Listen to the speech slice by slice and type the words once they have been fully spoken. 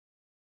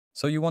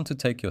So you want to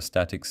take your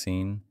static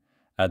scene,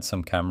 add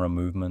some camera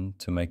movement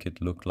to make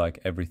it look like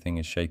everything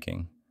is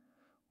shaking.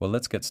 Well,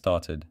 let's get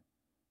started.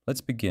 Let's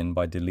begin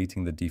by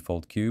deleting the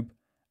default cube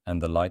and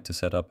the light to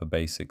set up a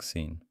basic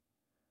scene.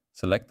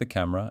 Select the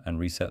camera and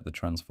reset the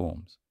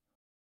transforms.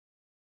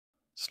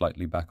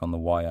 Slightly back on the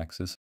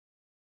y-axis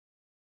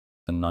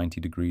and 90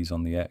 degrees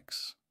on the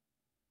x.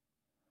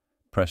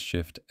 Press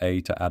Shift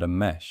A to add a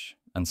mesh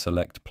and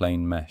select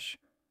Plane Mesh.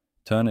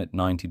 Turn it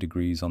 90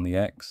 degrees on the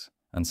x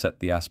and set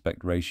the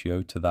aspect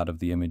ratio to that of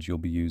the image you'll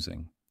be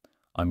using.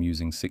 I'm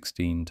using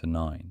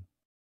 16:9.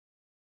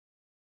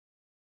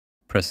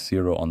 Press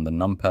 0 on the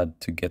numpad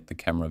to get the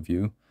camera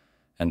view,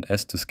 and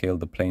S to scale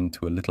the plane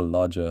to a little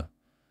larger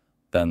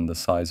than the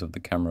size of the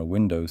camera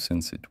window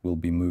since it will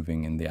be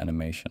moving in the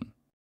animation.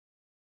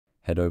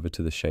 Head over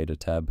to the Shader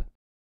tab,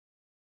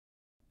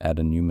 add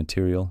a new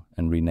material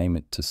and rename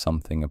it to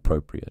something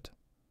appropriate.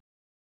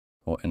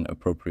 Or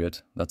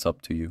inappropriate, that's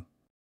up to you.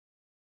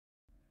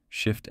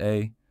 Shift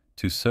A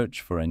to search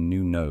for a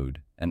new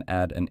node and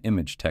add an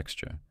image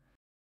texture.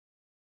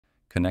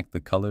 Connect the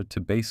color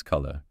to base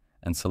color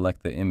and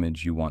select the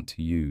image you want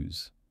to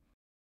use.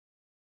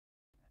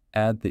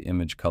 Add the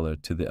image color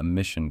to the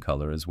emission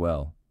color as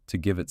well to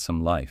give it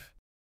some life.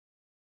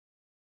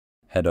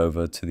 Head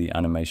over to the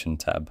Animation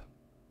tab.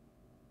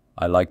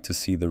 I like to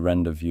see the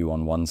render view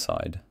on one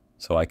side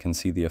so I can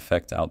see the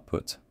effect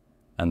output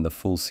and the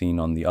full scene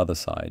on the other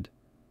side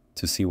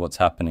to see what's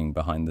happening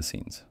behind the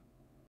scenes.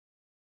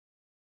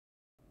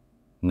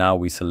 Now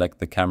we select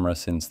the camera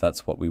since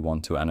that's what we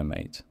want to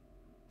animate.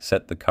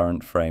 Set the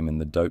current frame in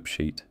the dope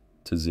sheet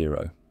to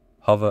 0.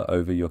 Hover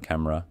over your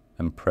camera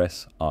and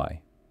press I.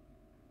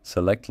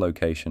 Select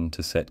location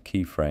to set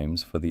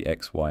keyframes for the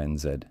X, Y, and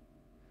Z.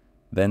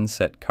 Then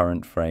set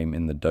current frame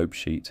in the dope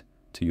sheet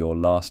to your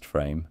last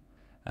frame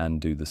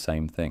and do the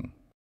same thing.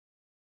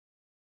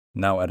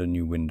 Now add a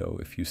new window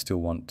if you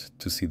still want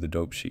to see the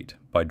dope sheet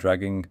by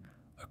dragging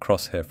a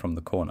crosshair from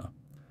the corner.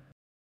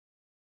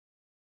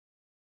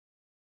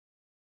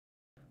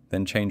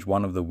 Then change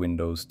one of the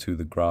windows to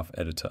the graph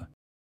editor.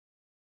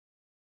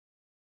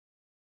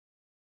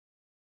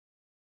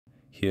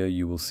 Here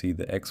you will see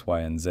the X, Y,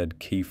 and Z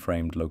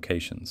keyframed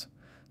locations.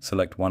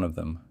 Select one of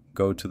them,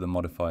 go to the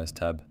Modifiers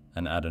tab,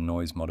 and add a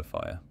noise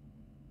modifier.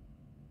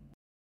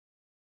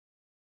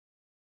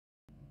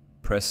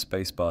 Press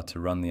spacebar to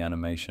run the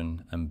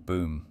animation, and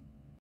boom.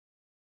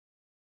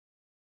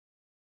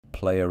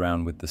 Play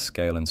around with the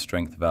scale and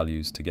strength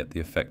values to get the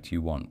effect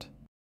you want.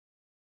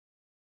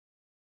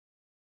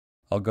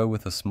 I'll go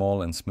with a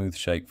small and smooth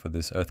shake for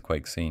this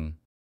earthquake scene.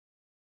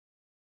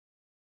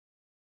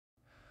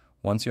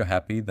 Once you're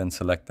happy, then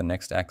select the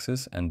next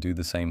axis and do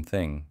the same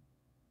thing.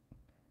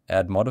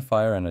 Add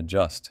modifier and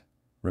adjust.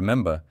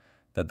 Remember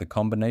that the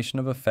combination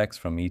of effects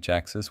from each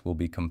axis will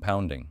be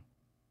compounding,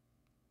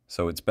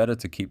 so it's better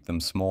to keep them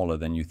smaller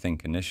than you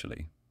think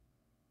initially,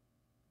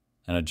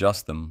 and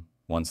adjust them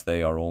once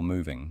they are all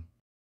moving.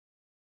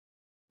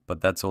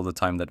 But that's all the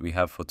time that we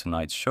have for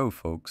tonight's show,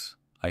 folks.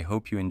 I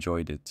hope you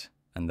enjoyed it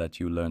and that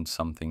you learned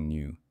something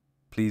new.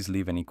 Please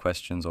leave any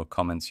questions or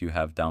comments you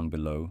have down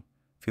below.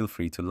 Feel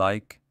free to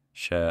like,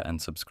 share,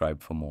 and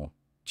subscribe for more.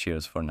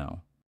 Cheers for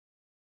now.